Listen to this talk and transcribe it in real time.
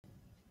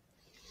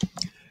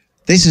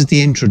This is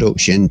the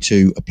introduction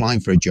to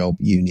applying for a job,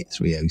 Unit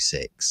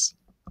 306.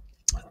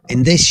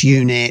 In this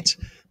unit,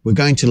 we're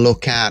going to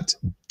look at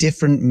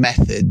different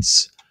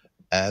methods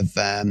of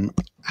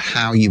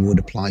how you would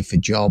apply for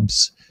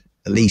jobs,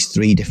 at least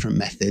 3 different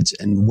methods,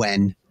 and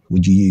when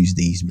would you use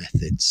these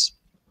methods.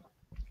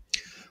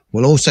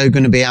 We're also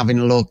going to be having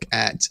a look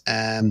at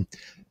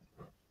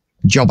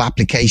job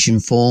application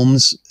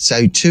forms.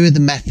 So 2 of the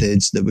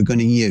methods that we're going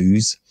to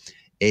use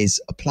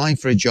is applying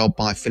for a job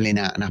by filling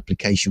out an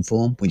application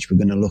form, which we're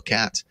going to look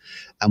at.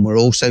 And we're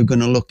also going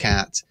to look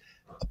at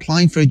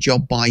applying for a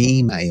job by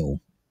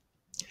email.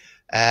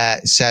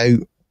 So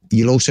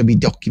you'll also be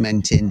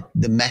documenting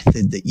the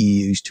method that you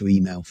use to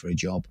email for a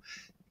job,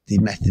 the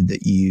method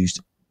that you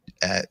used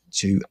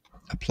to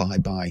apply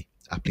by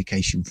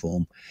application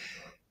form.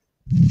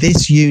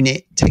 This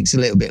unit takes a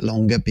little bit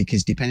longer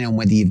because depending on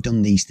whether you've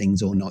done these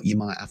things or not, you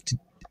might have to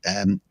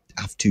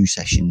have 2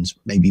 sessions,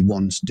 maybe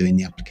once doing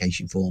the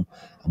application form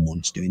and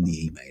once doing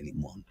the emailing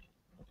one.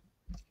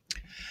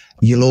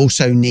 You'll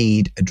also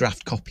need a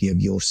draft copy of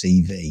your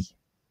CV,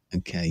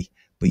 okay,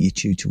 but your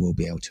tutor will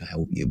be able to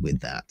help you with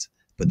that.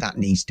 But that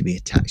needs to be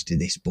attached to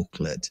this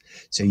booklet,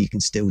 so you can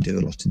still do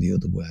a lot of the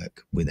other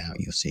work without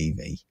your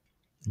CV,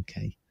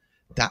 okay.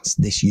 That's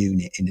this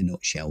unit in a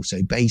nutshell.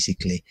 So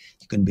basically,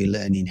 you're going to be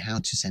learning how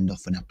to send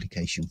off an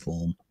application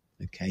form,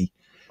 okay,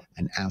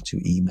 and how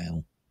to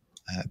email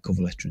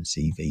cover letter and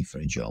CV for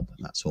a job.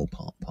 And that's all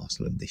part and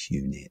parcel of this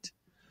unit.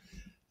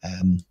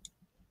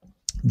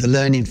 The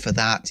learning for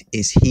that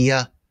is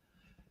here,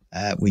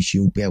 which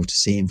you'll be able to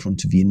see in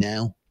front of you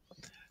now.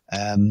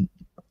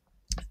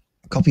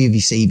 Copy of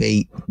your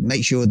CV.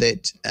 Make sure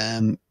that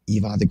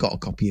you've either got a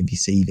copy of your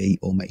CV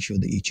or make sure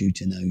that your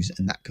tutor knows,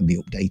 and that can be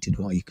updated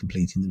while you're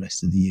completing the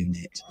rest of the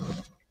unit.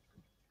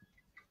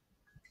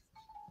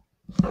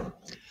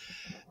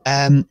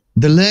 The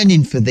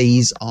learning for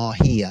these are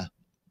here.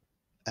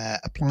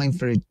 Applying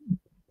for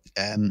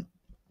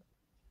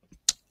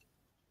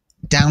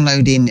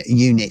downloading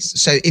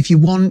units. So if you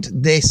want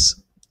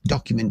this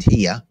document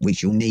here,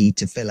 which you'll need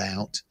to fill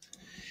out,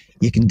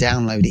 you can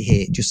download it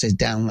here. It just says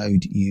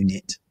download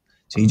unit.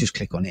 So you just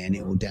click on it and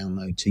it will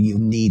download. So you'll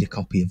need a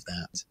copy of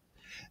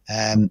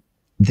that.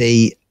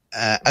 The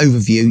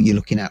overview you're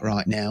looking at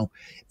right now,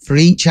 for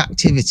each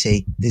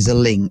activity, there's a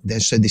link.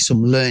 There's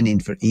some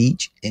learning for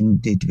each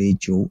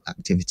individual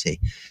activity.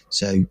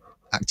 So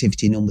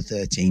activity number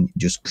 13,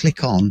 just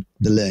click on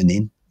the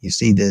learning. You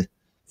see the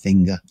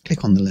finger,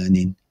 click on the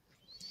learning,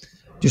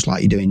 just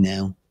like you're doing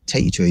now.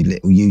 Take you to a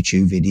little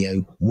YouTube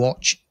video,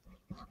 watch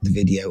the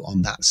video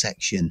on that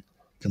section,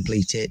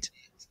 complete it,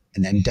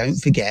 and then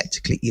don't forget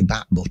to click your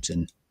back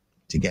button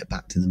to get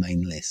back to the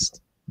main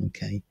list,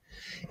 okay?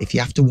 If you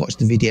have to watch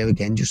the video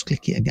again, just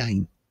click it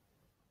again.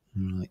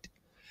 All right.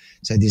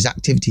 So there's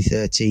activity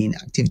 13,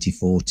 activity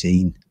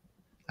 14,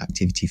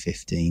 activity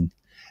 15,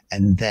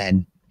 and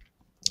then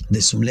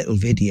there's some little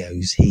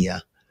videos here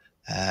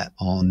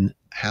on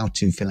how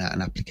to fill out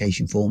an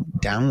application form,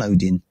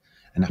 downloading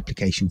an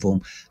application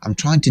form. I'm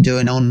trying to do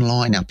an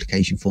online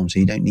application form, so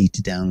you don't need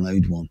to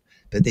download one,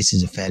 but this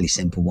is a fairly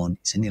simple one.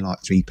 It's only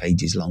like 3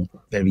 pages long,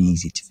 very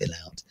easy to fill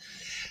out.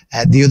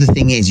 The other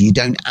thing is you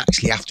don't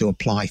actually have to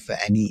apply for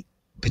any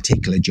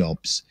particular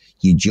jobs.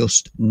 You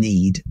just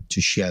need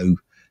to show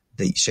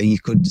that, so you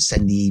could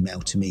send the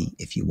email to me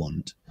if you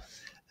want.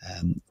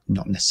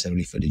 Not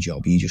necessarily for the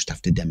job, you just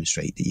have to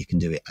demonstrate that you can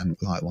do it, and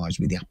likewise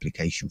with the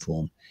application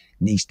form,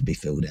 it needs to be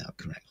filled out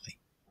correctly.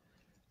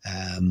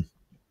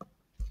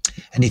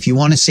 And if you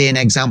want to see an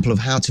example of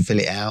how to fill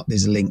it out,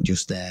 there's a link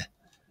just there,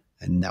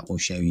 and that will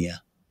show you,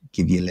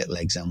 give you a little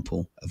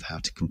example of how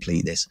to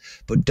complete this.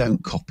 But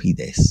don't copy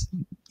this,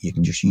 you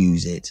can just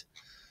use it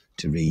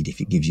to read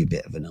if it gives you a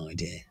bit of an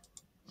idea.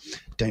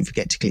 Don't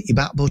forget to click your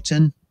back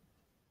button,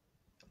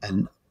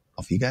 and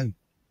off you go.